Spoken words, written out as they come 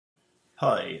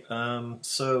Hi,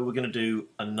 so we're going to do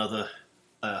another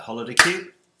holiday cube.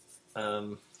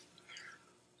 Um,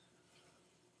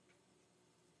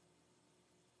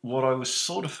 what I was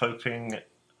sort of hoping,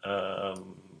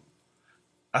 um,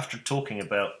 after talking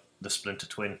about the Splinter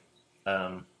Twin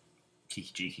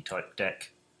Kiki Jiki type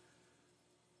deck,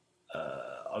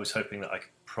 I was hoping that I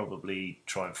could probably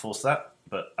try and force that,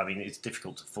 but I mean it's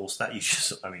difficult to force that. You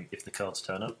just, I mean, if the cards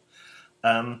turn up.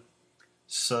 Um,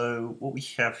 so what we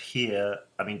have here,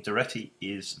 I mean, Duretti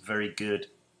is very good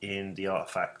in the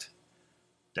artifact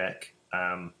deck.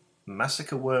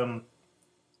 Massacre Worm.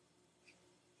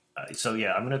 So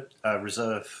yeah, I'm going to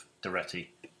reserve Duretti.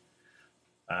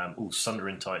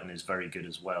 Sundering Titan is very good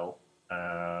as well.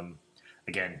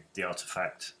 Again, the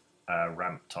artifact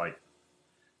ramp type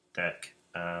deck.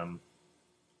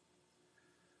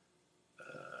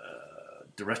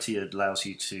 Duretti allows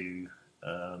you to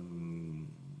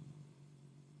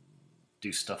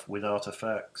do stuff with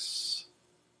artifacts.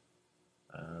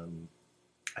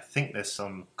 I think there's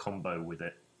some combo with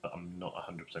it, but I'm not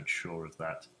 100% sure of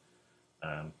that.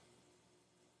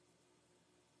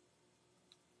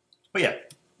 But yeah,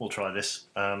 we'll try this.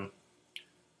 I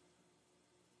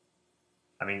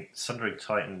mean, Sundering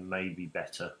Titan may be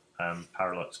better.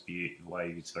 Parallax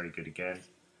Wave is very good again.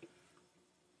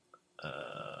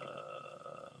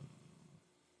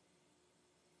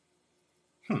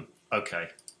 Okay.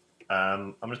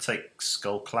 I'm going to take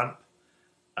Skull Clamp.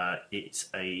 It's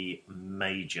a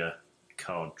major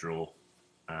card draw.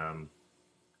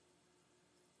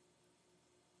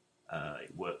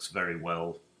 It works very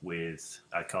well with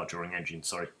card drawing engine.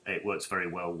 Sorry, it works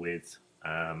very well with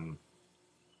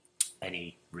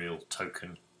any real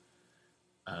token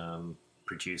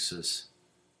producers.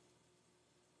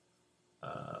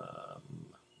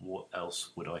 What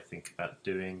else would I think about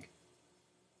doing?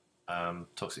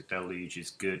 Toxic Deluge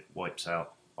is good, wipes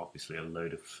out obviously a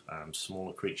load of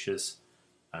smaller creatures,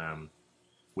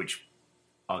 which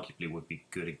arguably would be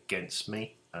good against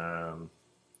me. I'm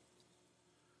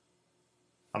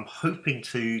hoping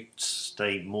to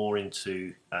stay more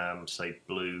into, say,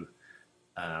 blue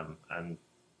and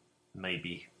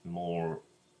maybe more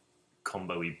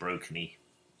combo-y, broken-y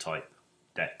type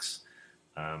decks,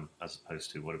 as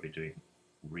opposed to what I've been doing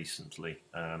recently.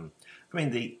 I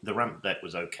mean, the ramp deck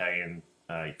was okay and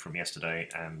from yesterday,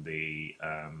 and the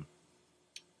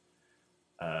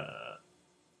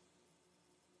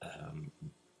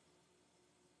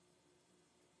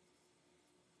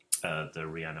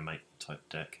reanimate type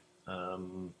deck.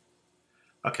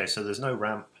 Okay, so there's no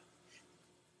ramp.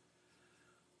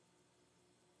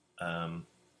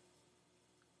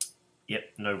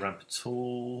 Yep, no ramp at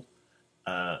all.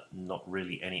 Not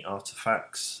really any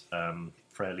artifacts.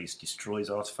 Freyalise destroys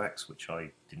artifacts, which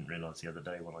I didn't realise the other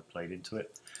day when I played into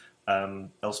it.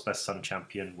 Elspeth Sun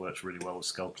Champion works really well with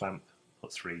Skull Clamp.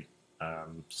 Put three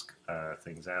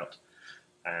things out,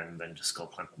 and then just Skull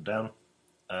Clamp them down.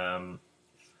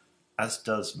 As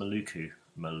does Maluku.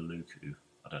 Maluku.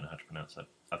 I don't know how to pronounce that.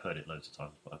 I've heard it loads of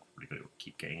times, but I've probably got to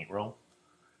keep getting it wrong.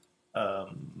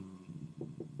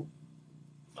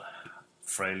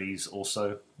 Freyalise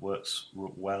also works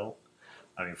well.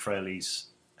 I mean, Freyalise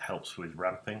helps with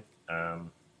ramping. I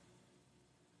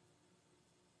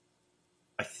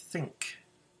think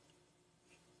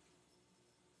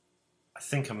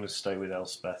I'm going to stay with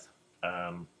Elspeth.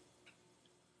 Other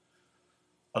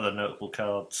notable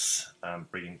cards: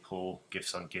 Breeding Pool, Give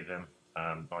Son, Give Him.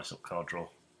 Nice little card draw.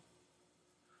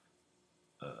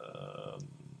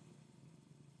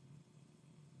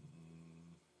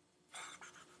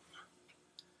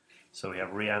 So we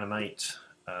have Reanimate,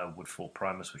 Woodfall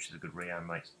Primus, which is a good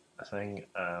reanimate thing.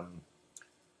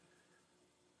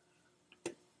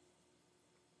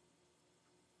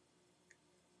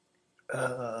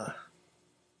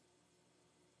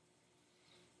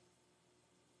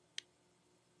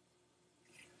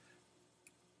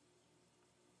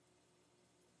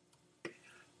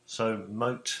 So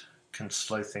Moat can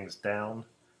slow things down,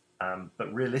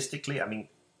 but realistically, I mean,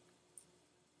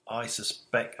 I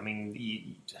suspect, I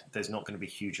mean, there's not going to be a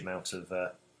huge amount of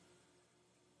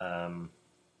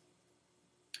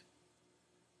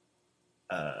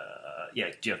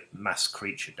mass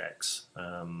creature decks.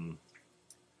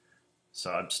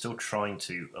 So I'm still trying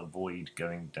to avoid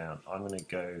going down. I'm going to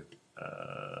go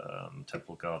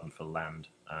Temple Garden for land.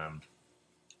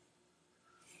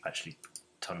 Actually,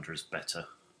 Tundra's better.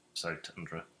 So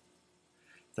Tundra.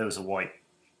 If there was a white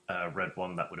red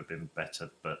one, that would have been better,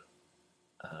 but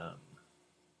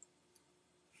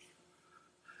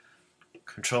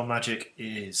Control Magic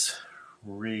is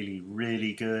really,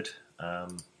 really good.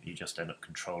 You just end up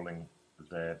controlling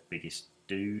their biggest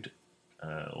dude.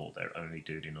 or their only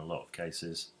dude in a lot of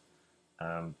cases.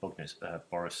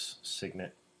 Boris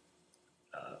Signet.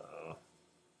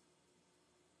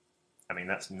 I mean,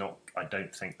 that's not. I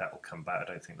don't think that will come back. I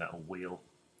don't think that will wheel.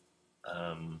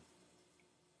 Come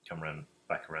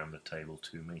back around the table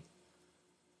to me.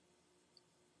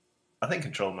 I think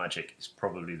Control Magic is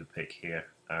probably the pick here.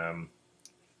 I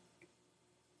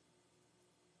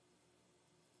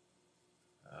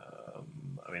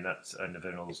mean, that's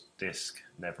Nevinel's disc.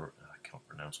 Never, I can't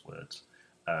pronounce words.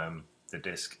 The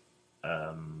disc,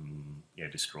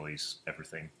 destroys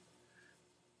everything.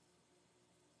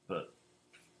 But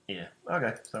yeah,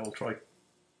 okay. So we'll try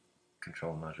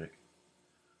Control Magic.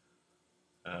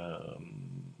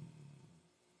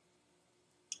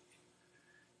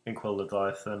 Inkwell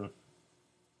Leviathan.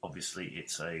 Obviously,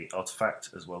 it's a artifact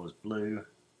as well as blue.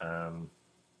 I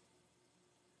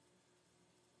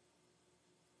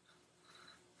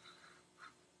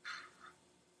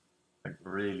don't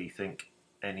really think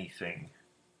anything.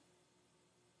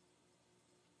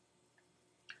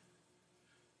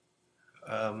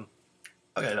 Okay,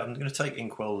 I'm going to take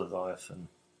Inkwell Leviathan.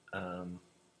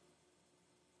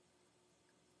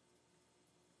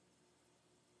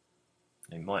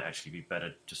 It might actually be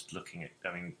better just looking at.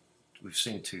 I mean, we've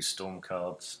seen 2 storm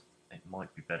cards. It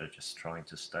might be better just trying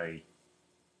to stay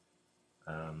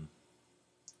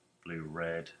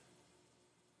blue-red.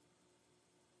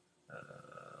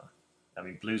 I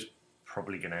mean, blue's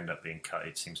probably going to end up being cut.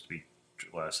 It seems to be.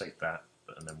 Well, I say that,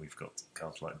 and then we've got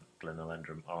cards like Glen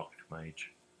Elendrum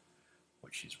Archmage,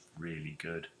 which is really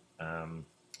good. The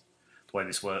way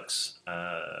this works,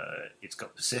 it's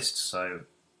got persist, so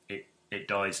it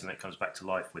dies and it comes back to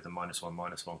life with a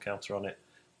 -1/-1 counter on it.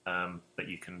 But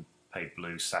you can pay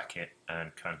blue, sack it,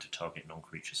 and counter target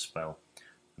non-creature spell.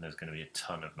 And there's going to be a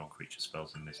ton of non-creature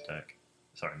spells in this deck.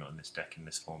 Sorry, not in this deck, in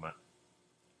this format.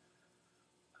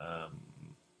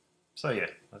 So yeah,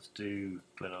 let's do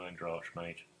Glen Elendrum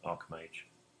Archmage.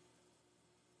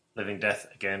 Living Death,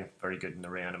 again, very good in the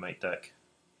Reanimate deck.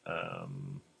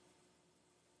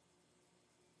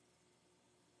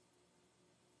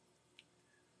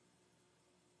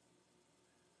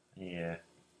 Yeah.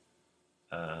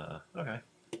 Okay.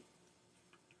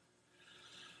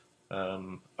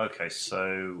 Okay,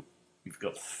 so we've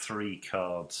got 3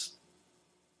 cards.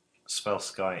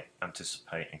 Spellskite,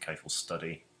 Anticipate, and Careful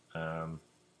Study.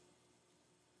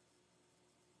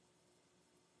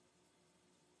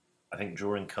 I think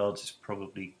drawing cards is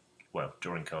probably... Well,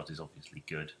 drawing cards is obviously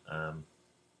good.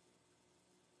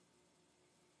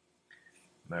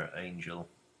 Merit Angel,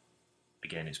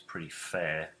 again, is pretty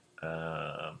fair.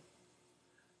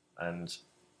 And...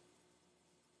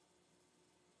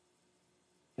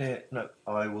 Yeah, no,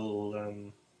 I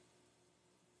will...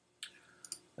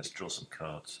 let's draw some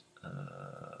cards.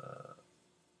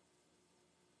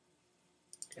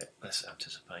 Yeah, let's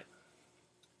Anticipate.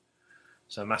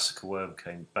 So Massacre Worm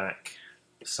came back,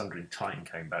 Sundering Titan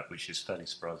came back, which is fairly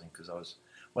surprising because I was...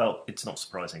 Well, it's not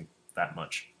surprising that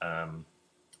much. I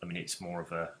mean, it's more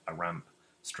of a ramp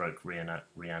stroke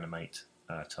reanimate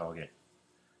target.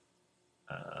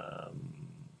 I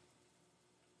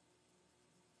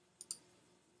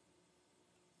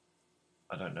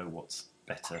don't know what's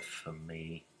better for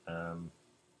me.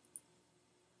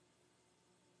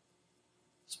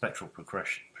 Spectral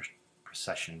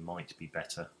Procession might be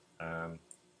better. I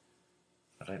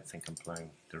don't think I'm playing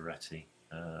Duretti.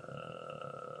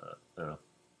 Oh well.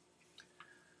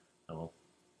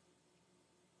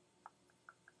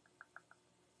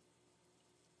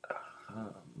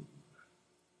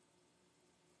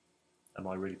 Am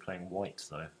I really playing white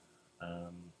though?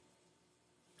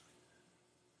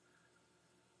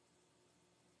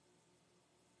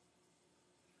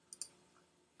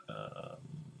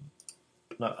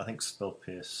 No, I think Spell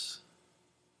Pierce.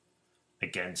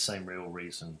 Again, same real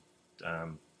reason.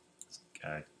 Glen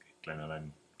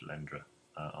Elendrum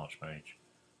Archmage.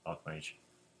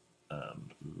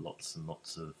 Lots and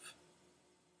lots of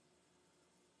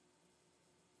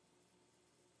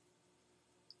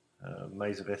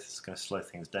Maze of Ith is going to slow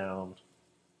things down.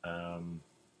 I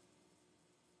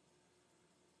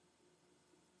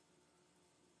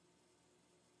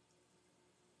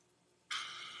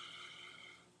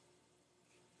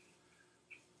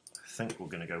think we're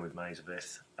going to go with Maze of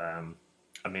Ith. I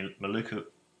mean, Maluka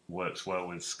works well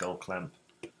with Skull Clamp,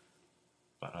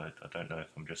 but I don't know if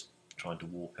I'm just trying to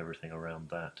warp everything around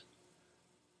that.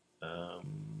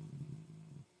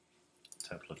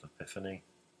 Temple of Epiphany.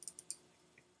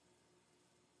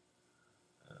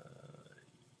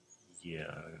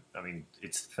 Yeah, I mean,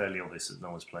 it's fairly obvious that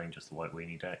no one's playing just the White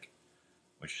Weenie deck,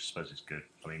 which I suppose is good.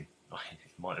 I mean,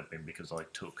 it might have been because I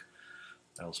took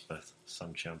Elspeth,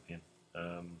 Sun Champion.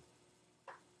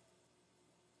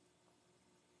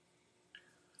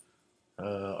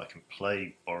 I can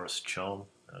play Boris Charm.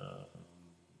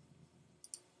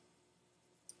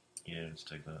 Yeah, let's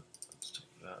take that. Let's take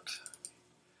that.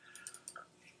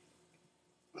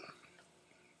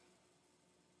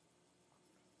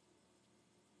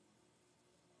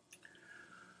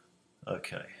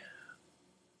 Okay.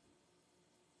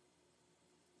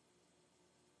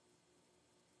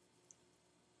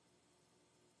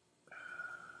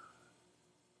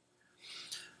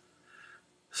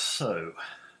 So,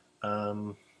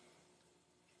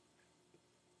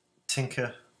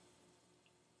 Tinker.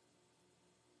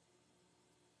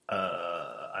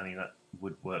 I mean, that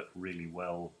would work really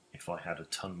well if I had a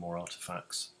ton more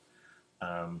artifacts.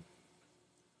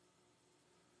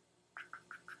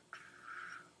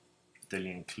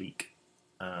 Dillian Cleek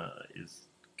is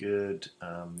good.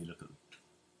 You look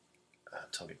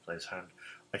at target player's hand.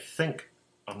 I think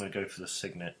I'm going to go for the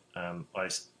Signet.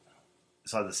 It's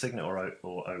either Signet or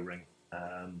O-Ring,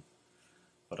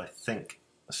 but I think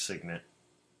a Signet.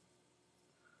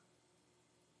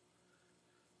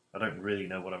 I don't really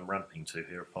know what I'm ramping to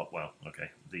here. Well, okay,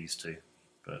 these two,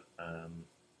 but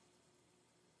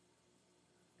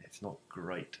it's not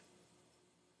great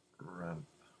ramp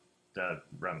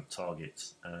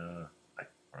targets.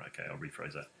 Okay, I'll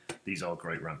rephrase that. These are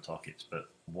great ramp targets, but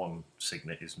one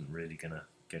Signet isn't really going to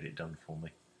get it done for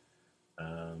me.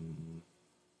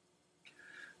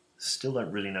 Still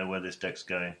don't really know where this deck's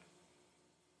going.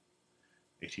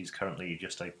 It is currently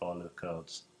just a pile of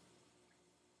cards.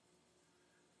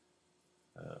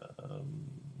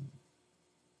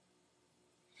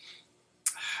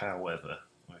 However,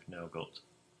 I've now got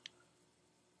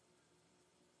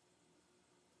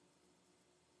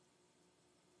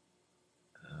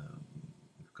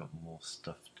we've got more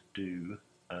stuff to do.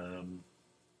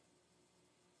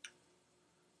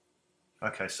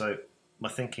 Okay, so my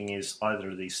thinking is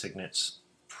either of these Signets,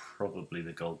 probably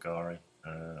the Golgari.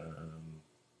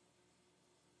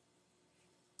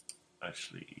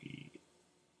 Actually,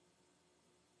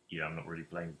 yeah, I'm not really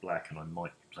playing black, and I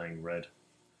might be playing red.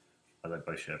 They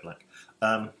both share black.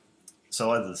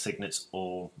 So either the Signets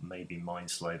or maybe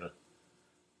Mindslaver.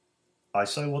 I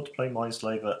so want to play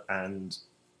Mindslaver and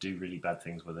do really bad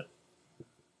things with it.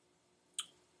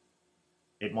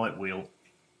 It might wheel.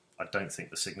 I don't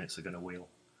think the Signets are going to wheel.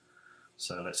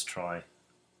 So let's try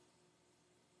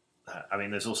that. I mean,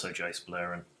 there's also Jace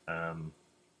Blairen,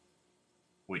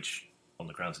 which, on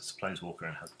the grounds it's a Planeswalker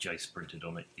and has Jace printed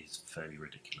on it, is a fairly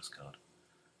ridiculous card.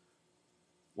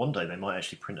 One day they might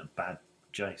actually print a bad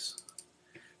Jace.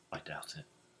 I doubt it.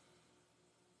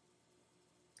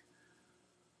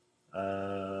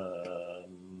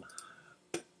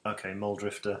 Okay,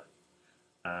 Muldrifter.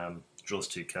 Draws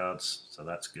 2 cards, so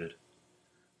that's good.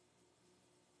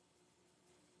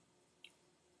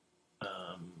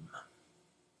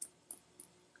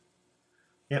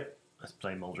 Yep, let's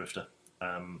play Muldrifter.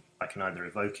 I can either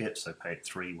evoke it, so pay it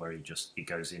 3, where it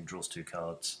goes in, draws 2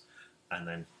 cards, and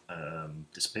then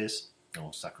disappears,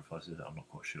 or sacrifices it. I'm not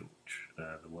quite sure which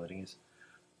the wording is.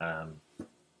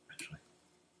 Actually,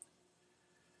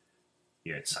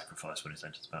 yeah, it's sacrificed when it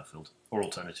enters the battlefield. Or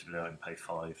alternatively, I can pay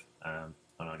 5, and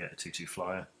I get a 2/2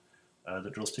 flyer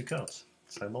that draws 2 cards.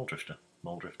 So Muldrifter.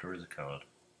 Muldrifter is a card.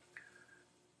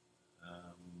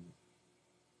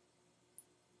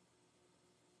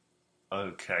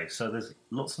 Okay, so there's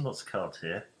lots and lots of cards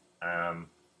here,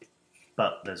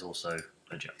 but there's also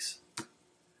a Jace.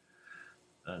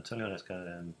 Tony Honest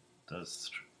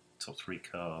does top 3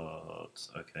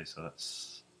 cards. Okay, so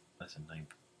that's a name.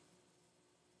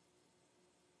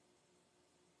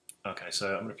 Okay,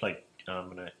 so I'm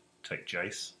going to take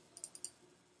Jace.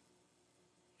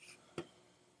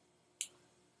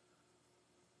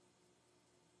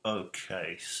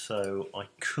 Okay, so I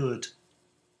could.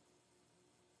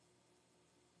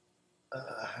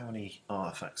 How many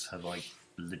artifacts have I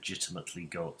legitimately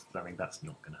got? I mean, that's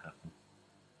not going to happen.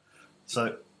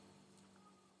 So,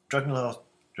 Dragonlord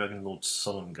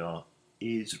Solongar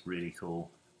is really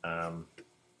cool.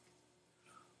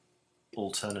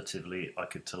 Alternatively, I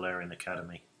could Tolarian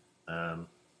Academy.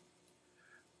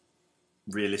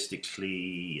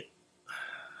 Realistically,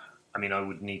 I mean, I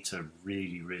would need to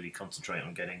really, really concentrate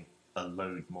on getting a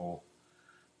load more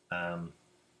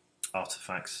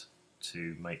artifacts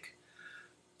to make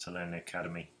Tolarian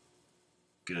Academy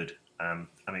good. I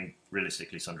mean,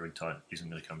 realistically, Sundering Titan isn't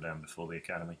going to come down before the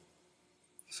Academy,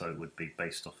 so it would be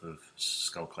based off of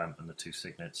Skullclamp and the 2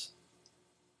 Signets.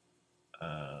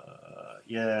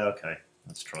 Yeah, okay,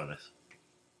 let's try this.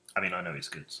 I mean, I know it's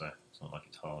good, so it's not like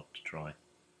it's hard to try.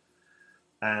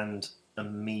 And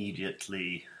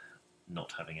immediately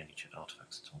not having any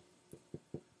artifacts at all.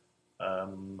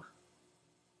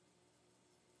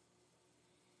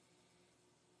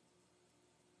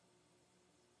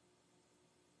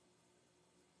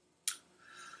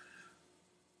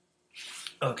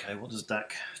 Okay, what does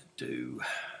Dak do?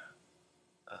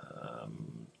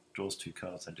 Draws 2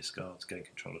 cards and discards, gain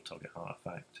control of target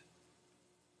artifact.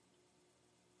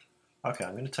 Okay,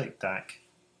 I'm going to take Dak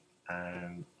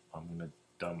and I'm going to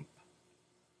dump.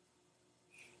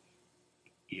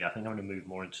 Yeah, I think I'm going to move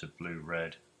more into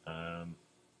blue-red.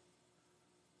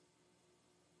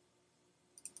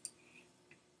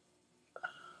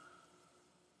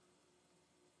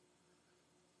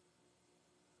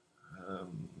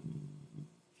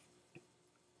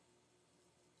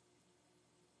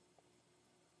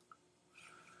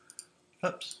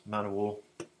 Oops, Man of War.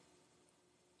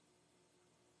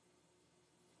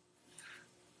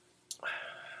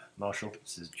 Marshall,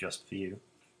 this is just for you.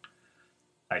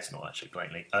 It's not actually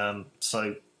blatantly.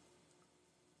 So,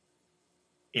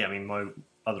 yeah, I mean, my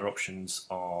other options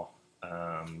are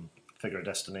Figure of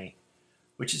Destiny,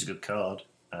 which is a good card,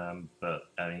 but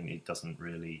I mean, it doesn't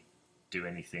really do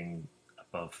anything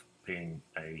above being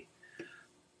a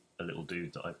little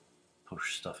dude that I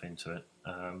push stuff into it.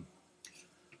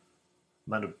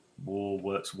 Man of War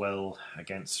works well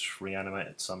against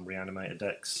some reanimated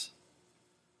decks.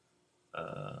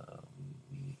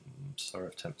 Sorrow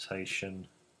of Temptation.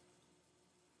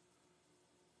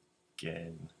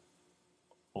 Again.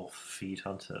 Or Fiend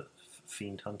Hunter.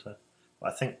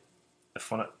 I think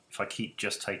if I keep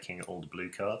just taking all the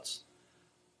blue cards,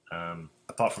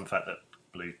 apart from the fact that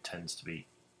blue tends to be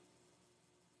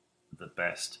the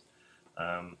best,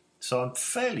 so I'm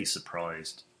fairly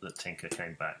surprised that Tinker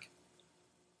came back.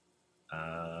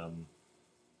 I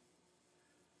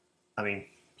mean,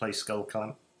 play Skull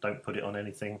Clamp, don't put it on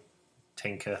anything.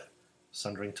 Tinker,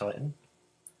 Sundering Titan.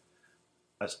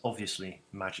 That's obviously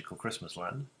Magical Christmas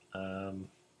Land,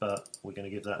 but we're going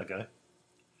to give that a go.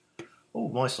 Oh,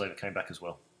 Mind Slaver came back as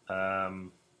well.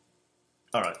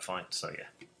 Alright, fine, so yeah.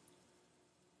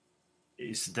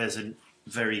 There's a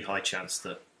very high chance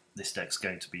that this deck's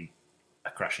going to be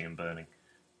a crashing and burning.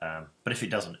 But if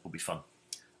it doesn't, it will be fun.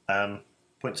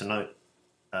 Point to note,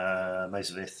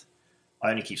 Maze of Ith. I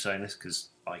only keep saying this because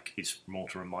it's more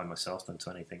to remind myself than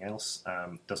to anything else.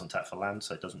 Doesn't tap for land,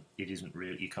 so it isn't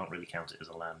really. You can't really count it as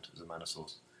a land, as a mana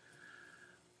source.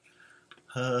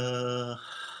 On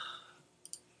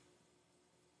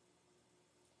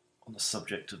the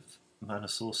subject of mana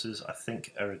sources, I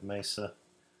think Arid Mesa.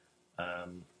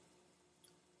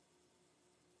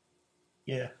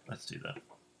 Yeah, let's do that.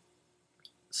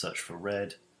 Search for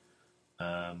red.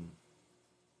 I'll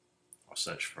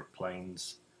search for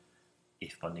plains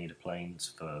if I need a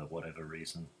plains for whatever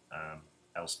reason.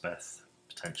 Elspeth,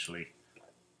 potentially.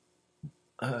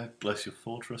 Glacial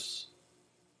Fortress.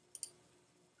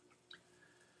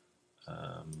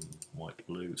 White,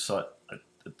 blue. So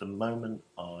at the moment,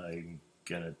 I'm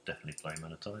going to definitely play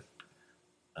Mana Tithe.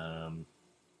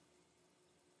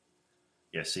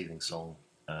 Yeah, Seething Song,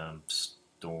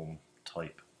 Storm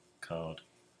type card.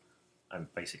 And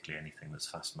basically anything that's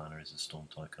fast mana is a Storm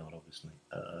type card, obviously.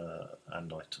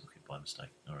 And I took it by mistake.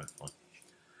 Alright, fine.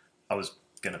 I was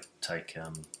going to take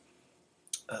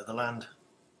the land.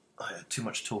 I had too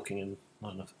much talking and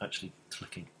not enough actually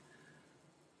clicking.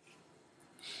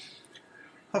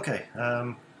 Okay,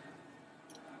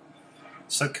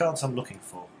 so cards I'm looking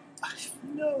for. I have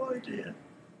no idea.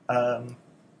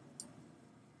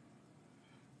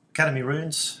 Academy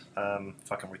Runes.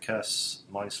 If I can recurse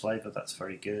Mind Slaver, that's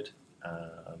very good.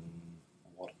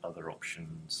 What other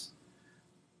options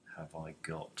have I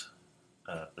got?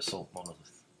 Basalt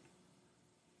Monolith.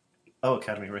 Oh,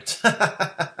 Academy Runes.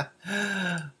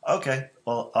 Okay,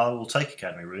 well, I will take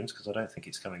Academy Runes because I don't think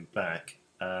it's coming back.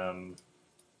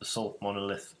 Basalt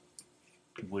Monolith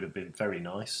would have been very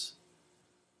nice.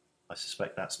 I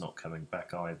suspect that's not coming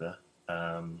back either.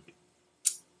 Hedron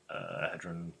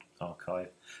Archive.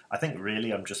 I think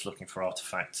really I'm just looking for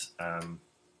artifact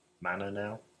mana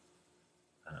now.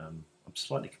 I'm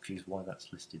slightly confused why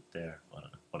that's listed there. I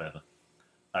don't know, whatever.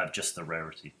 Just the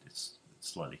rarity, it's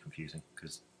slightly confusing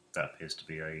because that appears to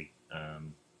be a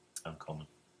uncommon.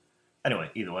 Anyway,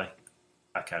 either way,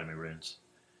 Academy Runes.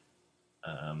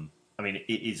 I mean,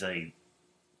 it is a...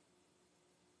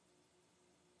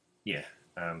 Yeah,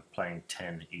 playing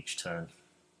 10 each turn.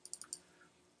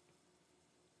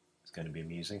 It's going to be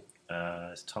amusing.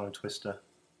 It's Time Twister.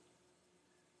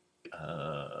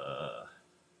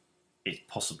 It's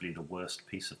possibly the worst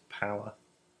piece of power.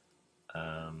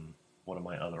 What are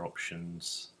my other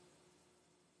options?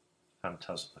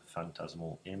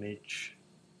 Phantasmal Image.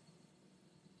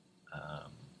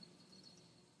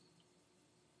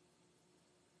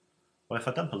 Well, if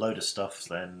I dump a load of stuff,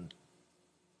 then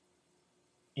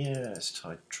yeah, let's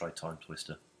try Time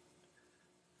Twister.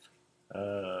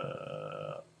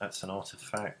 That's an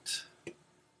artifact.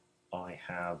 I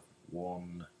have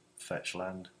one fetch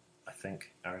land. I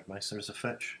think Arid Mesa is a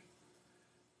fetch.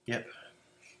 Yep.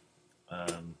 I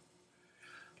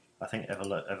think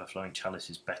Everflowing Chalice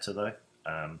is better though,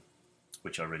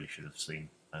 which I really should have seen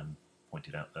and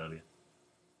pointed out earlier.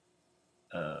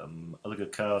 Other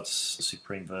good cards: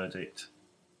 Supreme Verdict.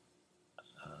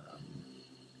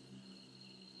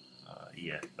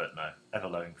 Yeah, but no,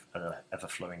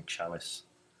 Everflowing Chalice.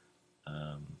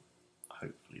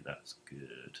 Hopefully that's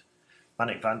good.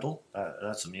 Manic Vandal.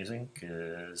 That's amusing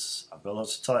because I've got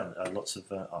lots of lots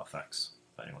of artifacts.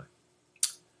 But anyway,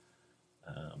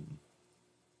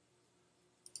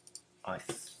 I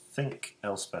think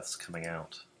Elspeth's coming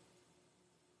out.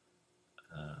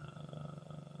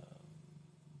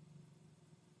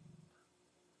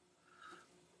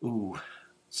 Ooh,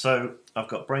 so I've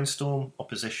got Brainstorm,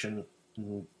 Opposition,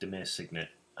 and Dimir Signet.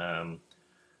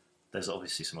 There's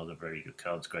obviously some other very good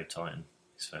cards. Grey Titan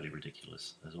is fairly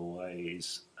ridiculous, as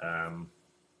always.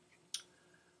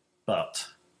 But,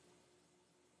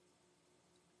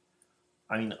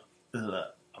 I mean,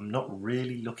 I'm not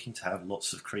really looking to have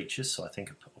lots of creatures, so I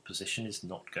think Opposition is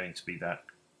not going to be that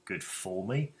good for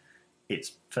me.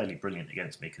 It's fairly brilliant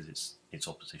against me because it's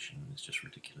Opposition and it's just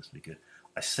ridiculously good.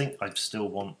 I think I still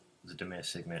want the Dimir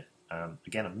Signet.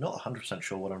 Again, I'm not 100%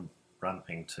 sure what I'm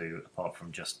ramping to, apart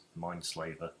from just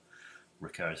Mindslaver,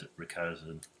 Recursion,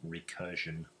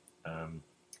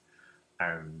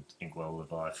 and Inkwell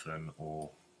Leviathan,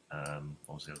 or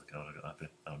what was the other card I got up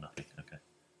here? Oh, nothing.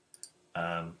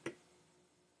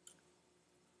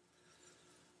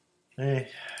 Okay.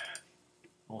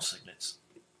 More signets.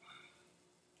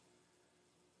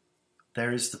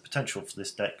 There is the potential for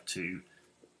this deck to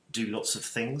do lots of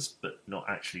things, but not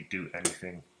actually do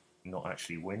anything, not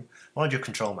actually win. Mind your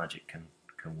control magic can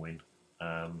win.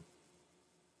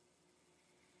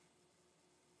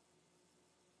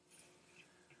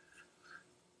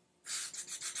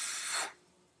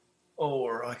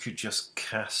 Or I could just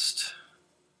cast.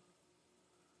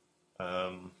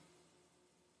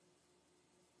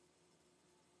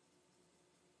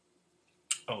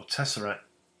 Tesseract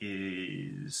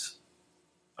is.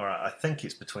 Alright, I think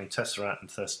it's between Tesseract and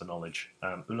Thirst for Knowledge.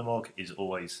 Ulamog is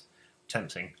always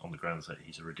tempting on the grounds that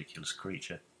he's a ridiculous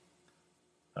creature.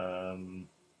 What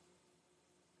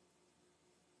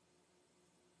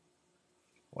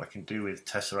I can do with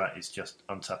Tesseract is just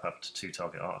untap up to 2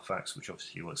 target artifacts, which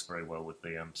obviously works very well with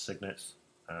the Signets,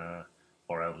 or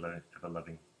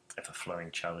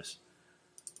Ever-Flowing Chalice.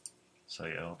 So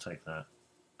yeah, I'll take that.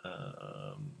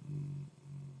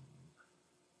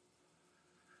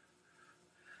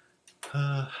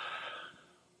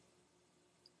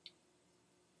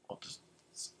 What does...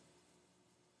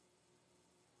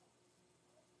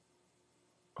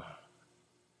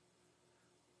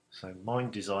 So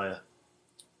Mind Desire,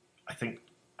 on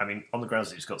the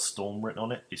grounds that it's got Storm written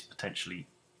on it, is potentially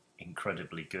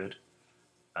incredibly good.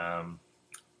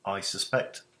 I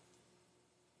suspect,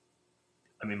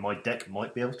 my deck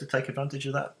might be able to take advantage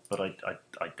of that, but I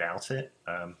doubt it.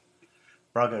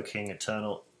 Brago King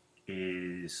Eternal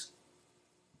is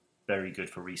very good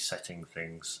for resetting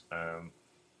things.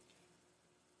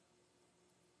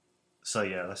 So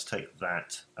yeah, let's take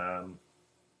that.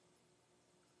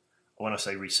 When I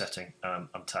say resetting, I'm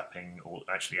tapping or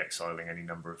actually exiling any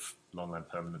number of long-land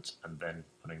permanents and then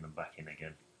putting them back in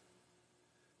again.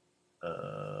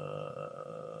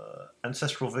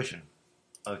 Ancestral Vision.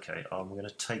 Okay, I'm going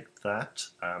to take that.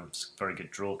 It's a very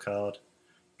good draw card.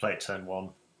 Play it turn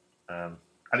 1.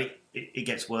 It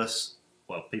gets worse.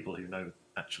 Well, people who know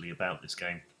actually about this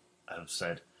game have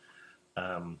said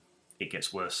it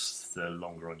gets worse the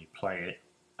longer on you play it.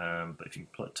 But if you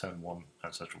play turn 1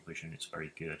 Ancestral Vision, it's very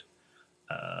good.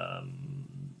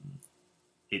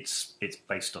 It's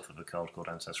based off of a card called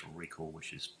Ancestral Recall,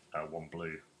 which is 1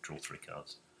 blue, draw 3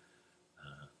 cards.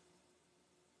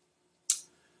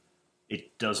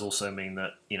 It does also mean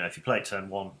that if you play it turn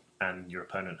 1 and your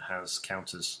opponent has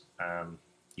counters,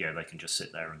 they can just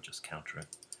sit there and just counter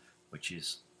it, which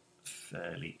is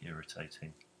fairly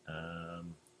irritating.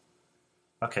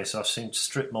 Okay, so I've seen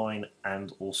Strip Mine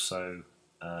and also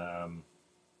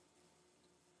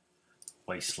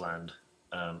Wasteland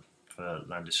for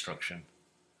land destruction.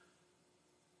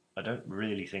 I don't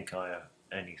really think I have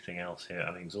anything else here.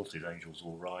 Exalted Angel's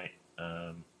all right.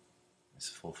 It's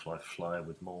a 4/5 flyer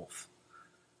with Morph.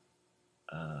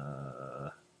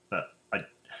 But I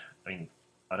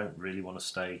don't really want to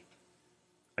stay.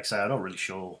 Like I say, I'm not really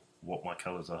sure what my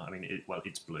colours are.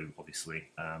 It's blue, obviously.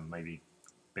 Maybe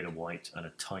bit of white, and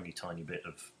a tiny, tiny bit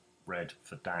of red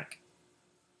for Dak.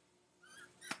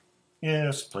 Yeah,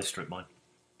 let's play Strip Mine.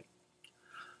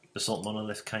 Basalt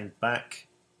Monolith came back,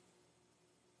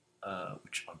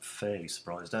 which I'm fairly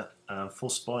surprised at. For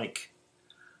Spike,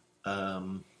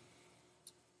 I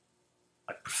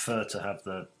prefer to have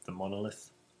the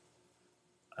Monolith.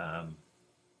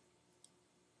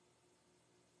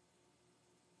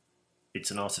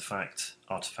 It's an artifact.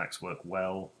 Artifacts work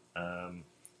well.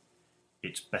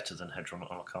 It's better than Hedron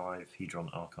Archive,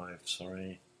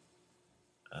 sorry.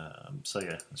 So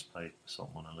yeah, let's play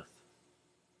Assault Monolith.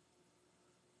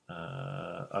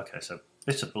 Okay, so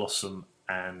Bitter Blossom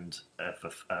and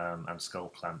Skull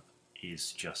Clamp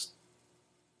is just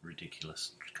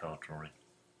ridiculous card drawing.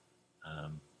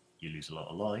 You lose a lot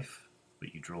of life,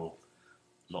 but you draw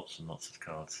lots and lots of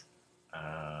cards.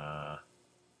 I've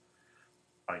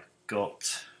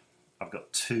got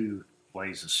 2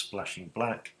 ways of splashing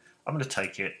black. I'm going to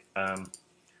take it. I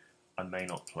may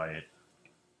not play it.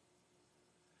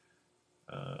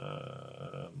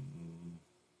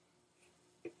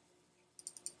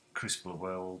 Crucible of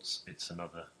Worlds, it's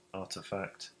another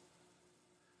artifact.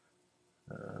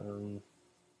 I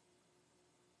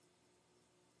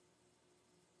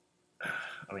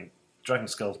mean, Dragon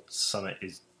Skull Summit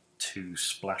is 2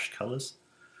 splash colours,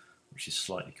 which is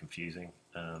slightly confusing.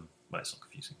 Well, it's not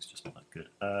confusing, it's just not that good.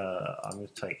 I'm going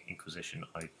to take Inquisition.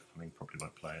 I probably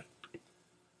won't play it.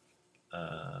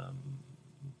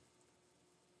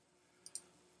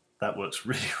 That works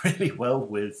really, really well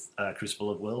with Crucible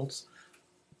of Worlds.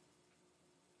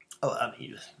 Oh,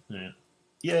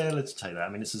 yeah, let's take that. I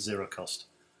mean, it's a 0 cost.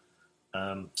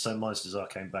 So Miser's Desire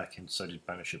came back, and so did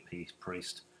Banisher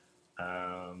Priest.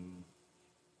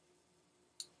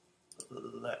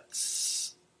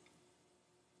 Let's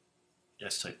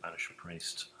take Banisher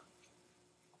Priest.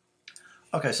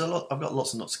 Okay, so I've got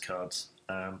lots and lots of cards.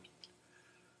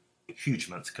 Huge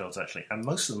amounts of cards, actually, and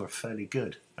most of them are fairly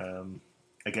good.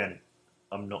 Again,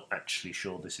 I'm not actually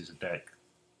sure this is a deck,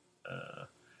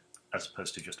 as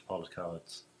opposed to just a pile of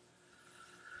cards.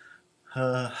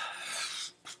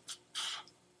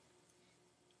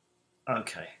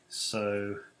 Okay,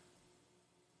 so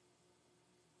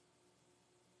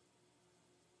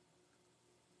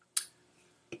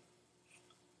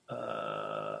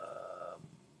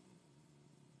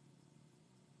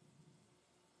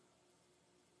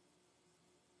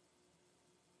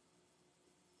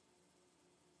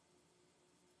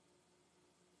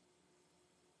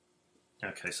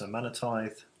okay, so Mana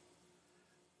Tithe.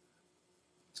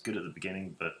 It's good at the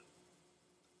beginning, but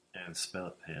and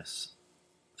Spell Pierce.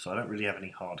 So I don't really have any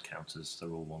hard counters. They're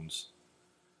all ones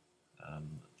that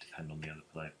depend on the other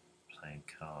playing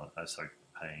card.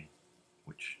 Paying,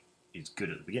 which is good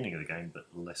at the beginning of the game, but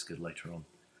less good later on.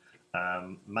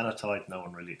 Mana Tithe, no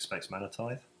one really expects Mana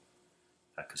Tithe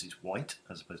because it's white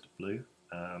as opposed to blue.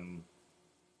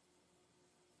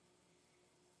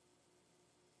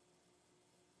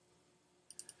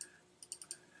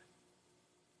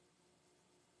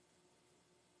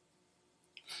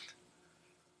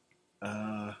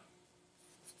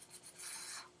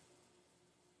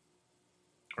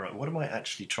 Alright, what am I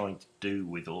actually trying to do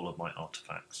with all of my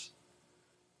artifacts?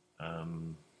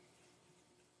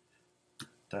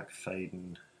 Dak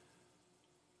Faden.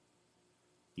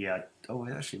 Yeah, oh,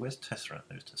 actually, where's Tesseract?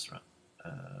 There's Tesseract.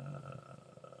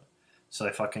 So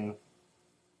if I can...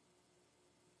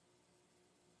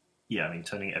 Yeah, I mean,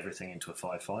 turning everything into a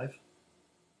 5/5,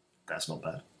 that's not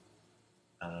bad.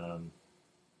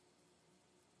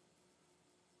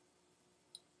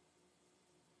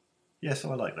 Yeah,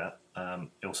 so I like that.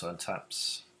 It also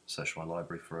untaps, search my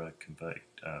library for a converted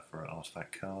for an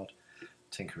artifact card.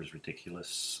 Tinker is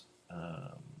ridiculous.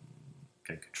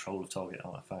 Gain control of target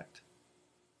artifact.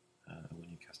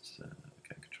 When you cast,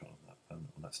 gain control of that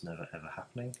permanent. Well, that's never ever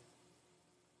happening.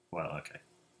 Well, okay.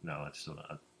 No, I don't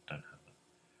have that.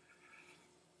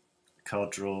 Card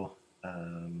draw.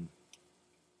 Okay,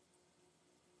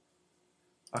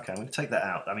 I'm going to take that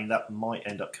out. I mean, that might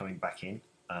end up coming back in.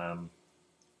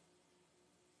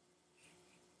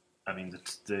 I mean,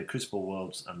 the Crucible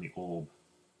Worlds and the Orb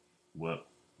work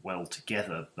well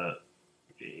together, but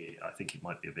I think it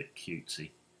might be a bit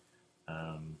cutesy.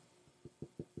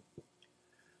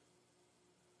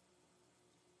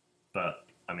 But,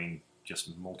 I mean,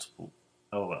 just multiple...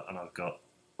 Oh, and I've got...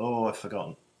 Oh, I've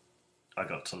forgotten. I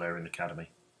got Tolarian Academy.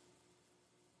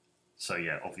 So,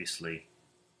 yeah, obviously,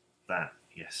 that,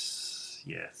 yes,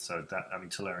 yeah. So, that, I mean,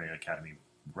 Tolarian Academy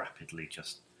rapidly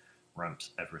just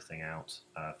ramps everything out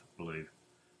for blue.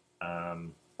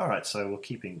 Alright, so we're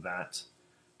keeping that.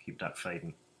 Keep that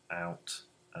fading out.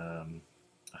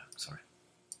 Sorry.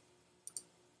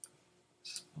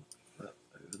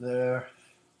 there.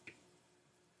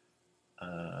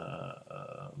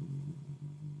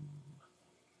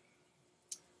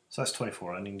 So that's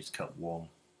 24. I only need to cut 1.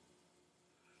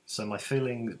 So my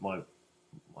feeling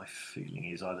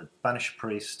is either Banish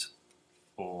Priest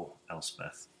or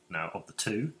Elspeth. Now, of the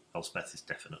two, Elspeth is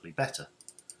definitely better.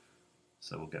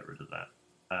 So we'll get rid of that.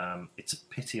 It's a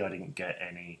pity I didn't get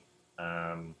any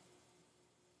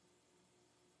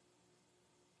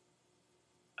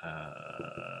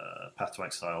Path to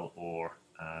Exile or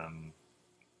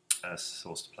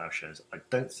Swords to Plowshares. I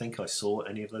don't think I saw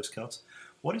any of those cards.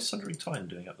 What is Sundering Titan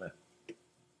doing up there?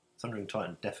 Sundering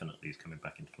Titan definitely is coming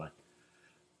back into play.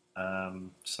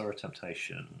 Sorrow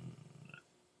Temptation.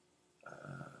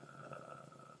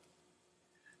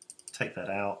 Take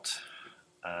that out.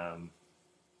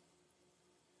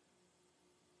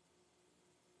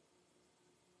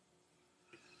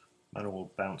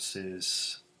 Manual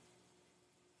bounces.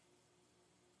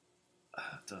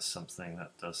 Does something.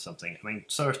 That does something. I mean,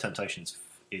 Sorrow Temptation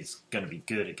is going to be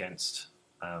good against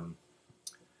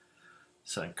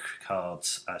certain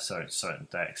cards, certain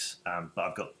decks, but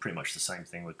I've got pretty much the same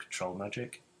thing with Control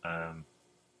Magic, and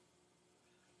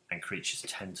creatures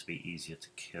tend to be easier to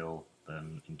kill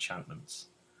than enchantments.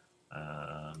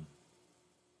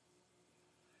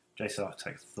 Jace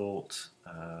Architect Thought,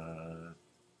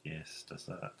 yes, does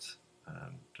that,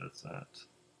 does that.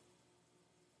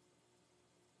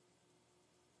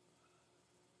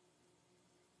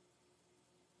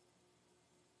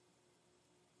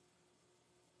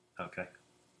 Okay.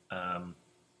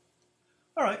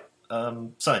 Alright.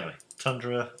 So anyway,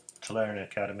 Tundra, Tolarian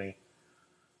Academy.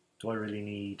 Do I really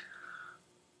need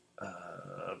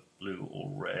blue or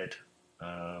red?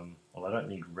 Well, I don't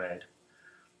need red,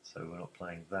 so we're not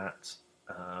playing that.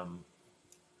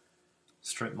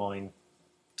 Strip Mine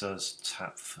does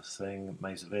tap for thing.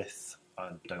 Maze of Ith,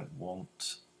 I don't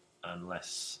want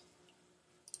unless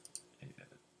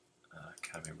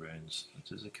Academy Ruins.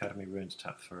 Does Academy Ruins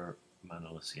tap for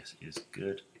Manaless? Yes, it is.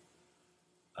 Good.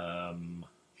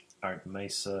 Arid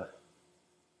Mesa.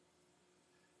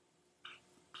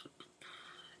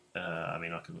 I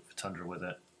mean, I can look for Tundra with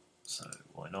it, so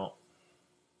why not?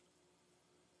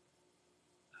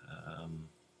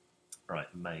 Right,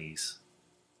 Maze.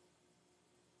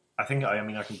 I think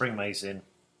I can bring Maze in.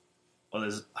 Well,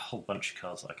 there's a whole bunch of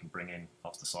cards that I can bring in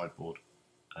off the sideboard.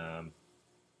 I'm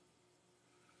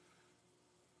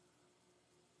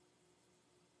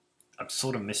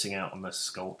sort of missing out on the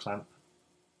Skull Clamp,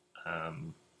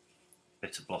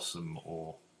 Bitter Blossom,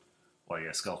 or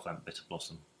Skull Clamp, Bitter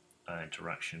Blossom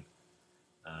interaction.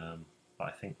 But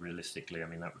I think realistically,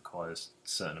 that requires a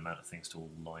certain amount of things to all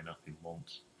line up in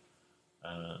once.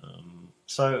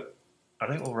 So I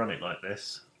think we'll run it like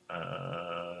this.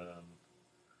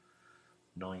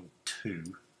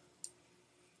 9-2.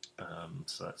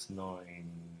 So that's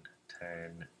 9,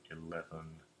 10,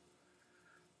 11,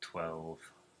 12,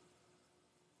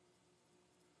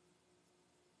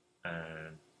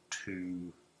 and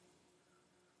 2,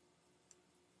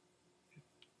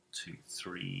 2,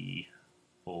 3,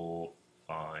 4,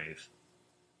 5.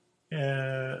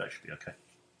 Yeah, that should be okay.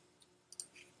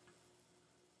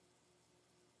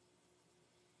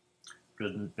 It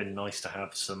would have been nice to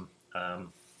have some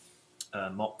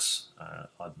mocks,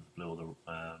 either the blue or the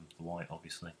white,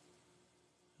 obviously.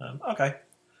 Okay.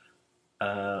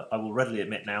 I will readily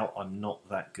admit now I'm not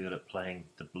that good at playing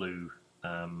the blue,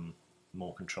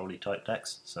 more control-y type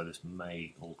decks, so this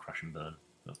may all crash and burn,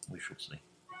 but we shall see.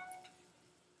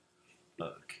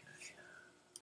 Okay.